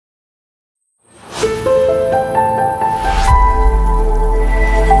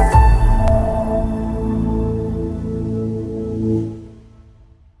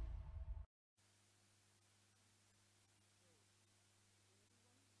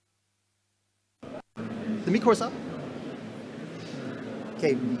The micro is up?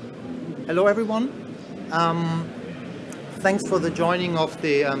 Okay. Hello, everyone. Thanks for the joining of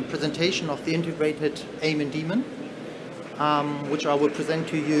the presentation of the integrated AMAN DMAN, which I will present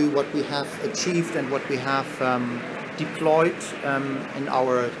to you what we have achieved and what we have deployed in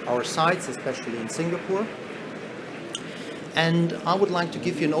our sites, especially in Singapore. And I would like to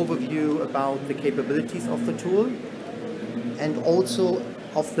give you an overview about the capabilities of the tool and also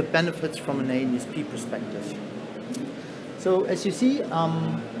of the benefits from an ASB perspective. So as you see,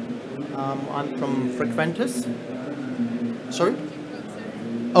 I'm from Frequentis. Sorry?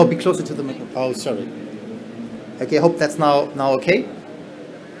 Oh, be closer to the microphone. Oh, sorry. Okay, I hope that's now okay.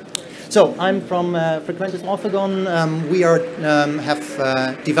 So I'm from Frequentis Orthogon. We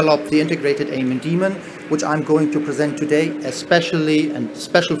have developed the integrated AMAN DMAN, which I'm going to present today, especially and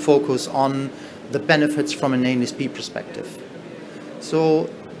special focus on the benefits from an ASB perspective. So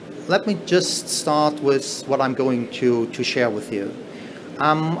let me just start with what I'm going to share with you.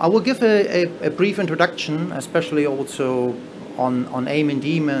 I will give a brief introduction, especially also on AMAN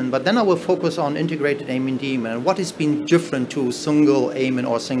DMAN, but then I will focus on integrated AMAN DMAN and what has been different to single AMAN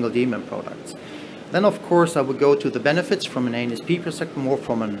or single DMAN products. Then, of course, I will go to the benefits from an ASB perspective, more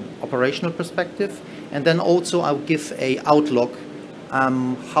from an operational perspective, and then also I'll give a outlook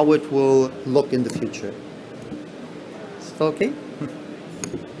how it will look in the future. Is that okay?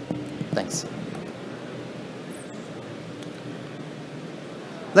 Thanks.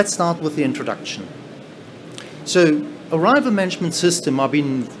 Let's start with the introduction. So, arrival management system have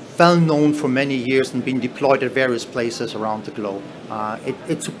been well known for many years and been deployed at various places around the globe.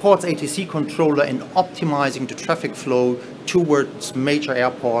 It supports ATC controller in optimizing the traffic flow towards major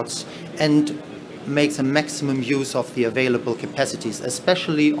airports and makes a maximum use of the available capacities,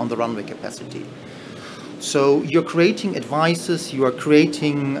 especially on the runway capacity. So you're creating advices, you are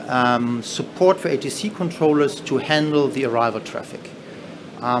creating support for ATC controllers to handle the arrival traffic.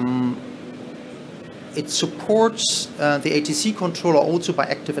 It supports the ATC controller also by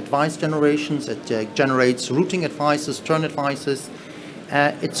active advice generations. It generates routing advices, turn advices.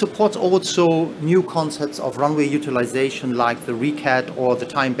 It supports also new concepts of runway utilization like the RECAD or the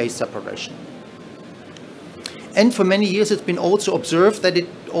time-based separation. And for many years it's been also observed that it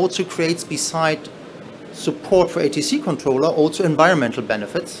also creates, beside support for ATC controller, also environmental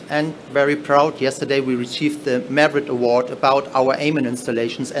benefits. And very proud, yesterday we received the Merit Award about our AMAN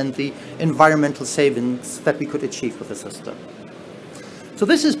installations and the environmental savings that we could achieve with the system. So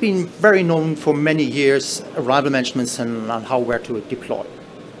this has been very known for many years, arrival management and how where to deploy.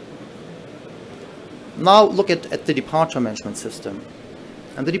 Now look at the departure management system.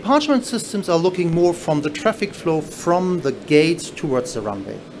 And the departure management systems are looking more from the traffic flow from the gates towards the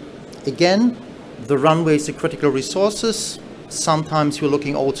runway. Again, the runway is the critical resources. Sometimes you're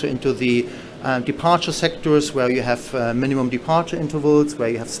looking also into the departure sectors where you have minimum departure intervals, where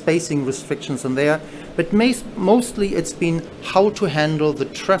you have spacing restrictions in there. But mostly it's been how to handle the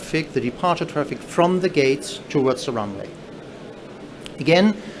traffic, the departure traffic from the gates towards the runway.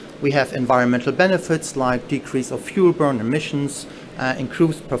 Again, we have environmental benefits like decrease of fuel burn emissions,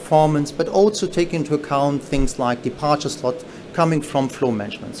 increased performance, but also take into account things like departure slot coming from flow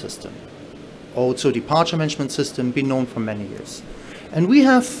management system. Also departure management system, been known for many years. And we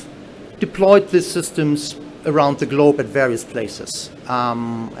have deployed these systems around the globe at various places.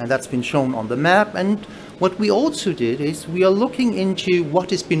 And that's been shown on the map. And what we also did is we are looking into what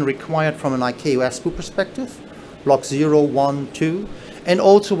has been required from an ICAO ASBU perspective, block 0, 1, 2, and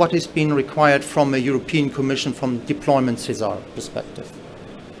also what has been required from a European Commission from deployment CESAR perspective.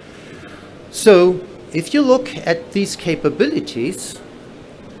 So if you look at these capabilities,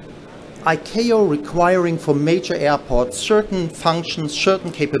 ICAO requiring for major airports certain functions,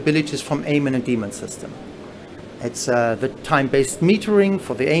 certain capabilities from AMAN and DMAN system. It's the time-based metering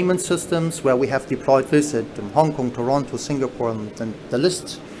for the AMAN systems, where we have deployed this at Hong Kong, Toronto, Singapore, and the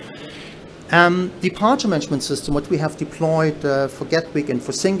list. Departure management system, what we have deployed for Gatwick and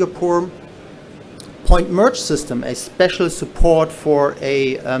for Singapore. Point merge system, a special support for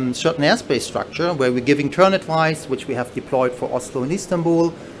a certain airspace structure, where we're giving turn advice, which we have deployed for Oslo and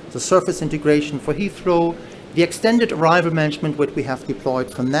Istanbul. The surface integration for Heathrow, the extended arrival management, which we have deployed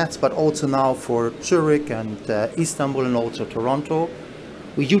for NATS, but also now for Zurich and Istanbul and also Toronto.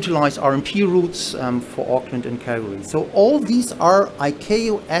 We utilize RMP routes for Auckland and Calgary. So all these are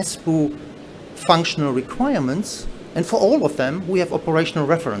ICAO ASBU functional requirements, and for all of them we have operational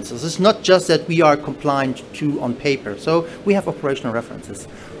references. It's not just that we are compliant to on paper, so we have operational references.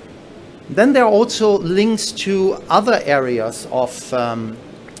 Then there are also links to other areas of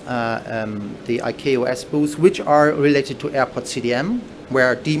the ICAO ASBUs, which are related to airport CDM,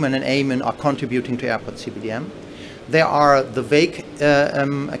 where DMAN and AMAN are contributing to airport CBDM. There are the vague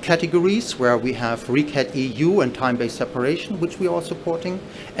categories, where we have RECAD EU and time-based separation, which we are supporting,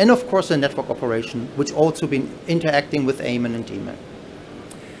 and of course the network operation, which also been interacting with AMAN and DMAN.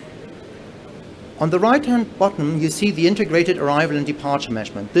 On the right-hand bottom, you see the integrated arrival and departure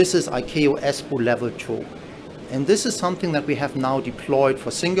management. This is ICAO ASBU level 2. And this is something that we have now deployed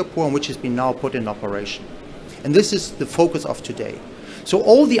for Singapore and which has been now put in operation. And this is the focus of today. So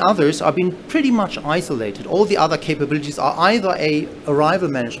all the others are being pretty much isolated. All the other capabilities are either a arrival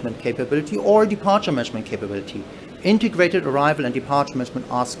management capability or a departure management capability. Integrated arrival and departure management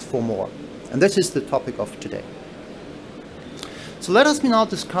asks for more. And this is the topic of today. So let us now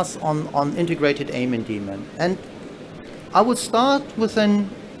discuss on integrated AMAN DMAN. And I would start with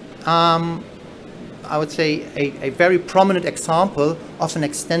I would say a very prominent example of an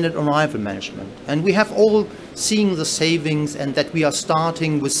extended arrival management. And we have all seen the savings, and that we are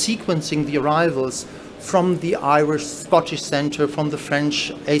starting with sequencing the arrivals from the Irish Scottish Centre, from the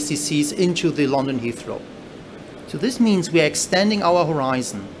French ACCs into the London Heathrow. So this means we are extending our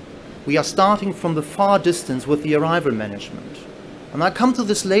horizon. We are starting from the far distance with the arrival management. And I'll come to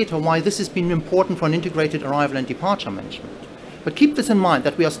this later, why this has been important for an integrated arrival and departure management. But keep this in mind,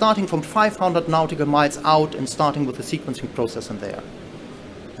 that we are starting from 500 nautical miles out and starting with the sequencing process in there.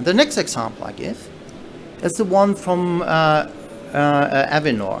 And the next example I give is the one from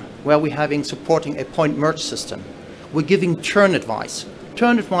Avinor, where we're supporting a point merge system. We're giving turn advice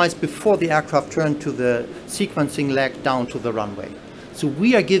before the aircraft turn to the sequencing leg down to the runway. So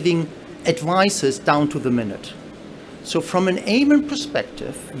we are giving advices down to the minute. So from an AMAN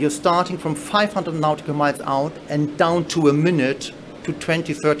perspective, you're starting from 500 nautical miles out and down to a minute to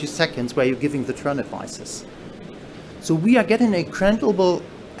 20, 30 seconds where you're giving the turn advices. So we are getting a incredible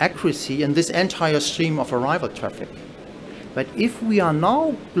accuracy in this entire stream of arrival traffic. But if we are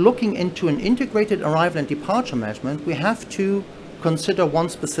now looking into an integrated arrival and departure management, we have to consider one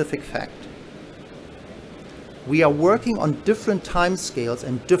specific fact. We are working on different time scales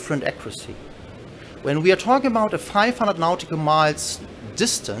and different accuracy. When we are talking about a 500 nautical miles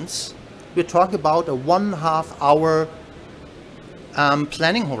distance, we're talking about a 1.5 hour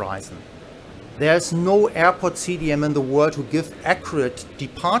planning horizon. There's no airport CDM in the world who give accurate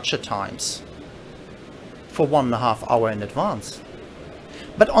departure times for 1.5 hours in advance.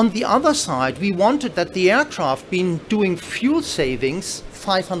 But on the other side, we wanted that the aircraft been doing fuel savings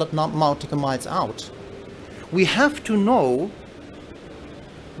 500 nautical miles out. We have to know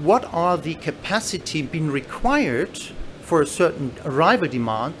what are the capacity being required for a certain arrival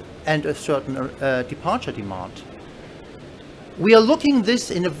demand and a certain departure demand. We are looking this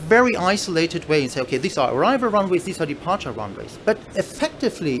in a very isolated way and say, okay, these are arrival runways, these are departure runways. But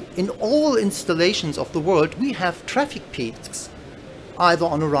effectively, in all installations of the world, we have traffic peaks, either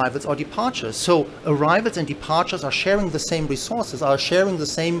on arrivals or departures. So arrivals and departures are sharing the same resources, are sharing the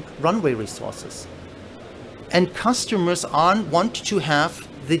same runway resources. And customers want to have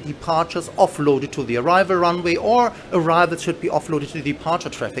the departures offloaded to the arrival runway, or arrivals should be offloaded to the departure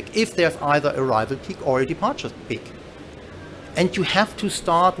traffic if there's either arrival peak or a departure peak. And you have to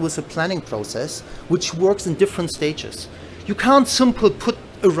start with a planning process which works in different stages. You can't simply put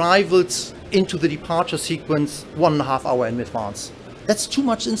arrivals into the departure sequence 1.5 hours in advance. That's too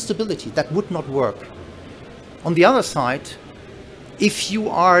much instability. That would not work. On the other side, if you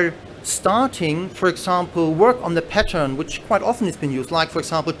are starting, for example, work on the pattern, which quite often has been used, like for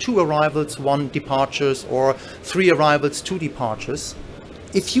example 2 arrivals, 1 departures, or 3 arrivals, 2 departures.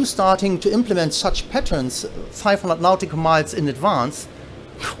 If you're starting to implement such patterns 500 nautical miles in advance,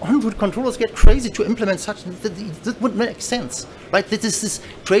 en route controllers get crazy to implement such. That wouldn't make sense, right? This is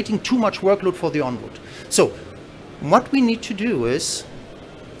creating too much workload for the en route. So what we need to do is,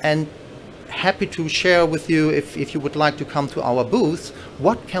 and happy to share with you if you would like to come to our booth,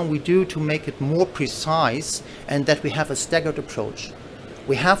 what can we do to make it more precise and that we have a staggered approach.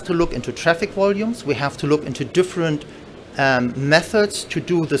 We have to look into traffic volumes, we have to look into different methods to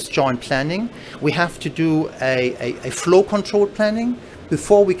do this joint planning. We have to do a flow control planning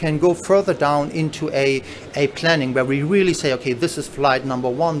before we can go further down into a planning where we really say, okay, this is flight number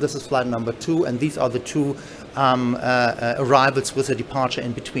 1, this is flight number 2, and these are the 2 arrivals with a departure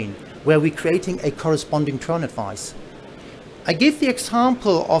in between, where we're creating a corresponding turn advice. I gave the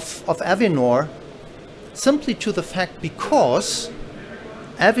example of Avinor simply to the fact because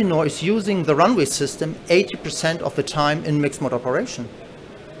Avinor is using the runway system 80% of the time in mixed mode operation.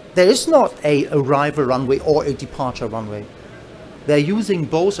 There is not a arrival runway or a departure runway. They're using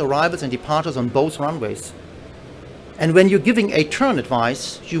both arrivals and departures on both runways. And when you're giving a turn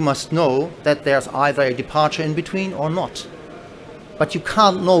advice, you must know that there's either a departure in between or not. But you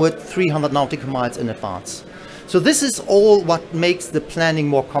can't know it 300 nautical miles in advance. So this is all what makes the planning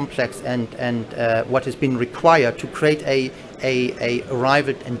more complex and what has been required to create a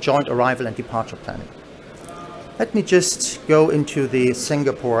arrival and joint arrival and departure planning. Let me just go into the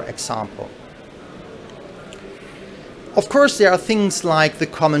Singapore example. Of course, there are things like the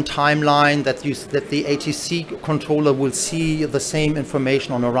common timeline that the ATC controller will see the same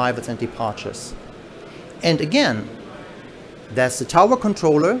information on arrivals and departures. And again, there's the tower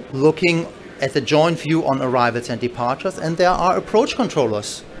controller looking at the joint view on arrivals and departures, and there are approach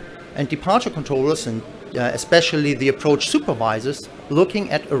controllers and departure controllers, and especially the approach supervisors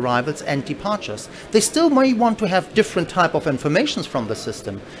looking at arrivals and departures. They still may want to have different type of information from the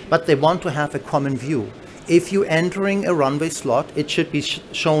system, but they want to have a common view. If you're entering a runway slot, it should be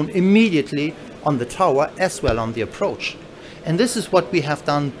shown immediately on the tower as well on the approach. And this is what we have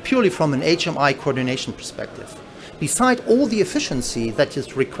done purely from an HMI coordination perspective. Beside all the efficiency that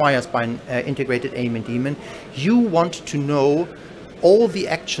is required by an integrated AMAN DMAN, you want to know all the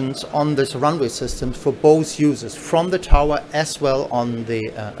actions on this runway system for both users, from the tower as well on the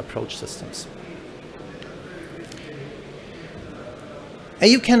approach systems. And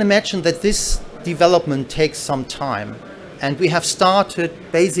you can imagine that this development takes some time, and we have started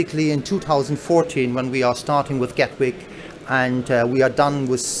basically in 2014 when we are starting with Gatwick, and we are done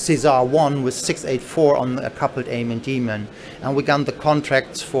with Cesar 1 with 684 on a coupled AMAN DMAN, and we got the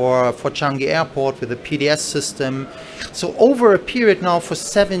contracts for Changi Airport with the PDS system. So over a period now for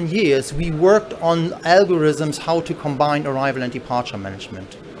 7 years, we worked on algorithms how to combine arrival and departure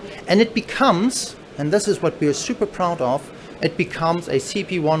management, and it becomes, and this is what we are super proud of, it becomes a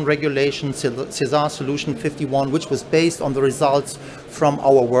CP1 regulation Cesar Solution 51, which was based on the results from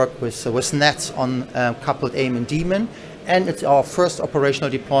our work with NETS on coupled AMAN DMAN, and it's our first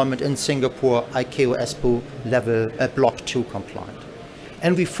operational deployment in Singapore, ICAO ASBU level Block 2 compliant.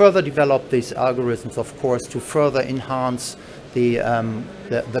 And we further developed these algorithms, of course, to further enhance the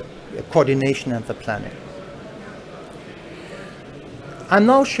coordination and the planning. I'm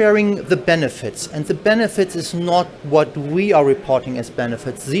now sharing the benefits, and the benefits is not what we are reporting as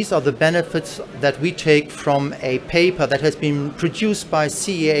benefits. These are the benefits that we take from a paper that has been produced by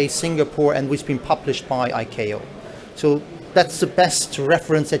CEA Singapore and which has been published by ICAO. So that's the best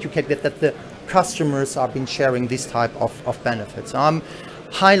reference that you can get, that the customers have been sharing this type of benefits. I'm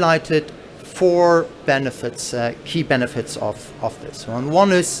highlighted 4 benefits, key benefits of this.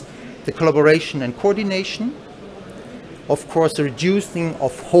 One is the collaboration and coordination. Of course, the reducing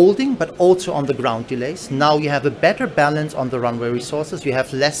of holding, but also on the ground delays. Now you have a better balance on the runway resources. You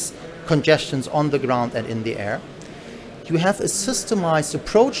have less congestions on the ground and in the air. You have a systemized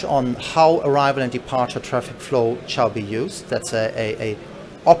approach on how arrival and departure traffic flow shall be used. That's a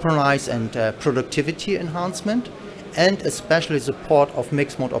optimize and productivity enhancement, and especially support of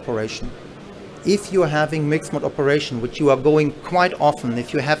mixed mode operation. If you are having mixed mode operation, which you are going quite often,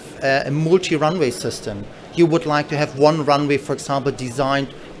 if you have a multi-runway system, you would like to have one runway, for example, designed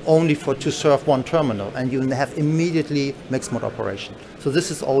only to serve one terminal, and you have immediately mixed mode operation. So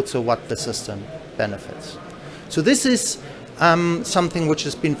this is also what the system benefits. So this is something which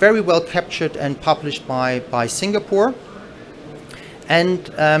has been very well captured and published by Singapore. And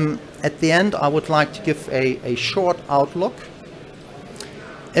at the end, I would like to give a short outlook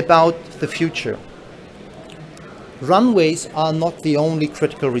about the future. Runways are not the only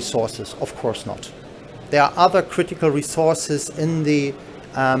critical resources, of course not. There are other critical resources in the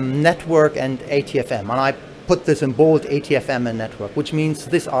network and ATFM, and I put this in bold, ATFM and network, which means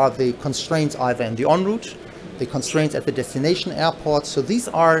these are the constraints either in the en route, the constraints at the destination airports. So these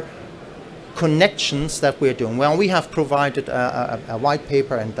are connections that we're doing. Well, we have provided a white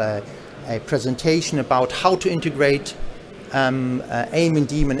paper and a presentation about how to integrate AMAN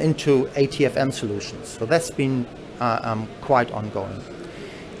DMAN into ATFM solutions. So that's been quite ongoing.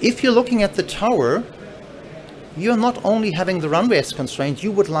 If you're looking at the tower, you're not only having the runway as constraint,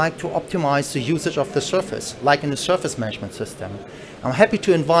 you would like to optimize the usage of the surface, like in a surface management system. I'm happy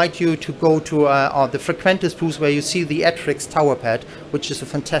to invite you to go to the Frequentis booth, where you see the Atrix tower pad, which is a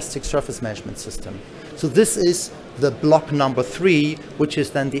fantastic surface management system. So this is the block number 3, which is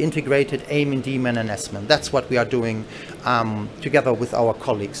then the integrated AMAN DMAN and ASBU. That's what we are doing together with our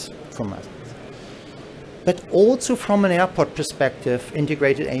colleagues from us. But also from an airport perspective,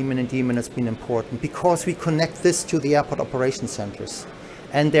 integrated AMAN and DMAN has been important because we connect this to the airport operation centers.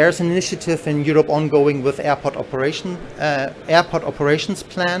 And there's an initiative in Europe ongoing with airport operations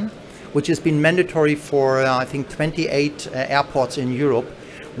plan, which has been mandatory for I think 28 airports in Europe,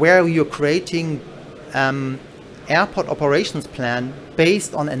 where you're creating airport operations plan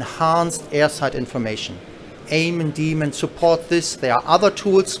based on enhanced airside information. AMAN DMAN support this. There are other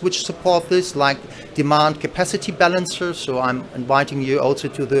tools which support this, like demand capacity balancer. So I'm inviting you also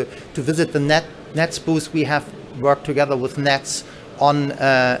to visit the NETS booth. We have worked together with NETS on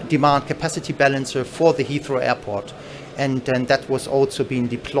demand capacity balancer for the Heathrow Airport. And that was also being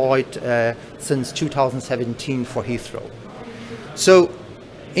deployed since 2017 for Heathrow. So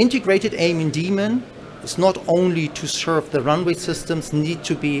integrated AMAN DMAN is not only to serve the runway systems, need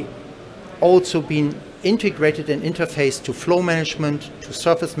to be also being integrated and interfaced to flow management, to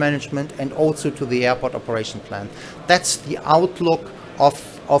surface management, and also to the airport operation plan. That's the outlook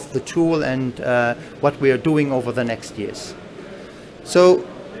of the tool and what we are doing over the next years. So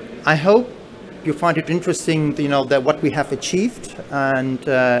I hope you find it interesting, that what we have achieved, and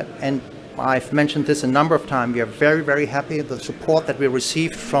I've mentioned this a number of times. We are very, very happy with the support that we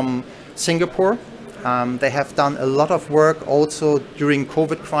received from Singapore. They have done a lot of work also during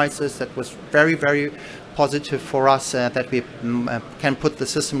COVID crisis. That was very, very positive for us that we can put the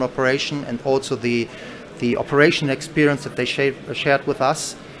system in operation, and also the operation experience that they shared with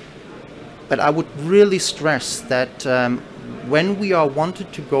us. But I would really stress that when we are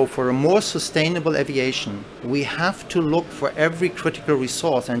wanted to go for a more sustainable aviation, we have to look for every critical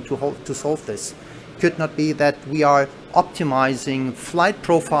resource, and to solve this. Could not be that we are optimizing flight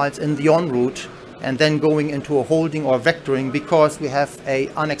profiles in the en route and then going into a holding or vectoring because we have an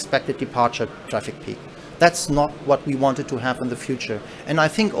unexpected departure traffic peak. That's not what we wanted to have in the future. And I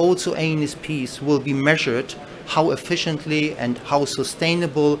think also ANSPs will be measured how efficiently and how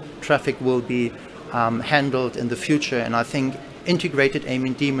sustainable traffic will be handled in the future. And I think integrated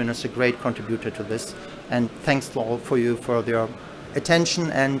AMAN DMAN is a great contributor to this. And thanks to all for your attention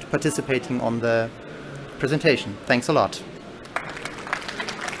and participating on the presentation. Thanks a lot.